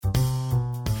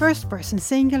First person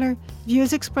singular,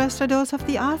 views expressed are those of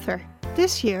the author.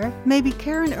 This year, maybe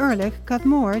Karen Ehrlich got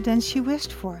more than she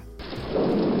wished for.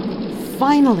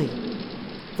 Finally!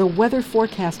 The weather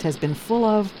forecast has been full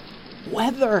of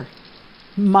weather.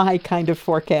 My kind of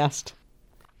forecast.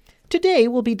 Today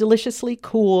will be deliciously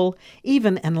cool,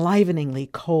 even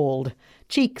enliveningly cold.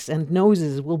 Cheeks and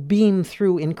noses will beam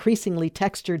through increasingly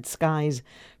textured skies,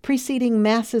 preceding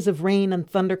masses of rain and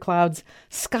thunderclouds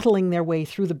scuttling their way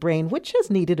through the brain, which has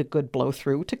needed a good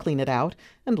blow-through to clean it out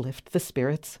and lift the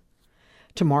spirits.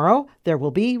 Tomorrow there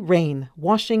will be rain,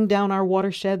 washing down our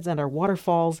watersheds and our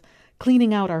waterfalls,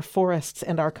 cleaning out our forests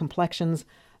and our complexions,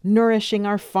 nourishing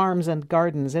our farms and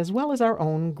gardens, as well as our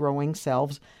own growing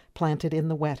selves planted in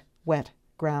the wet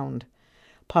ground.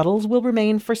 Puddles will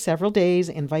remain for several days,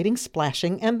 inviting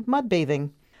splashing and mud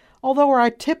bathing. Although our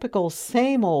typical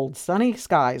same old sunny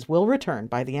skies will return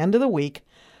by the end of the week,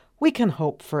 we can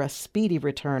hope for a speedy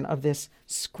return of this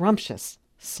scrumptious,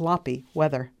 sloppy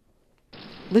weather.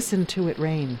 Listen to it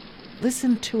rain.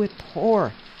 Listen to it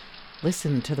pour.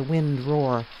 Listen to the wind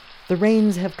roar. The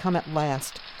rains have come at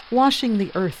last, washing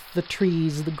the earth, the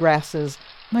trees, the grasses,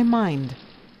 my mind.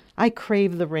 I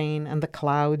crave the rain and the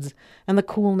clouds and the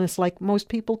coolness like most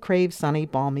people crave sunny,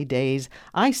 balmy days.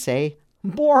 I say,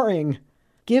 boring.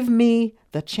 Give me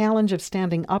the challenge of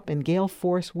standing up in gale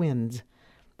force winds.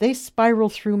 They spiral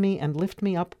through me and lift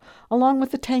me up, along with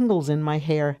the tangles in my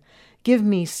hair. Give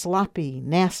me sloppy,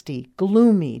 nasty,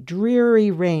 gloomy,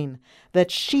 dreary rain that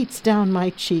sheets down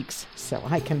my cheeks so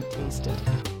I can taste it.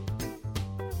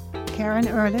 Karen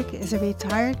Ehrlich is a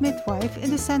retired midwife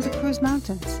in the Santa Cruz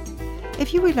Mountains.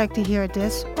 If you would like to hear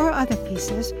this or other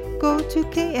pieces, go to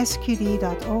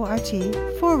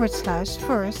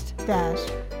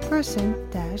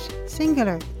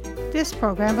ksqd.org/first-person-singular. This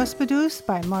program was produced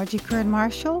by Margie Kern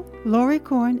Marshall, Lori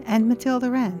Korn, and Matilda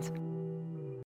Rand.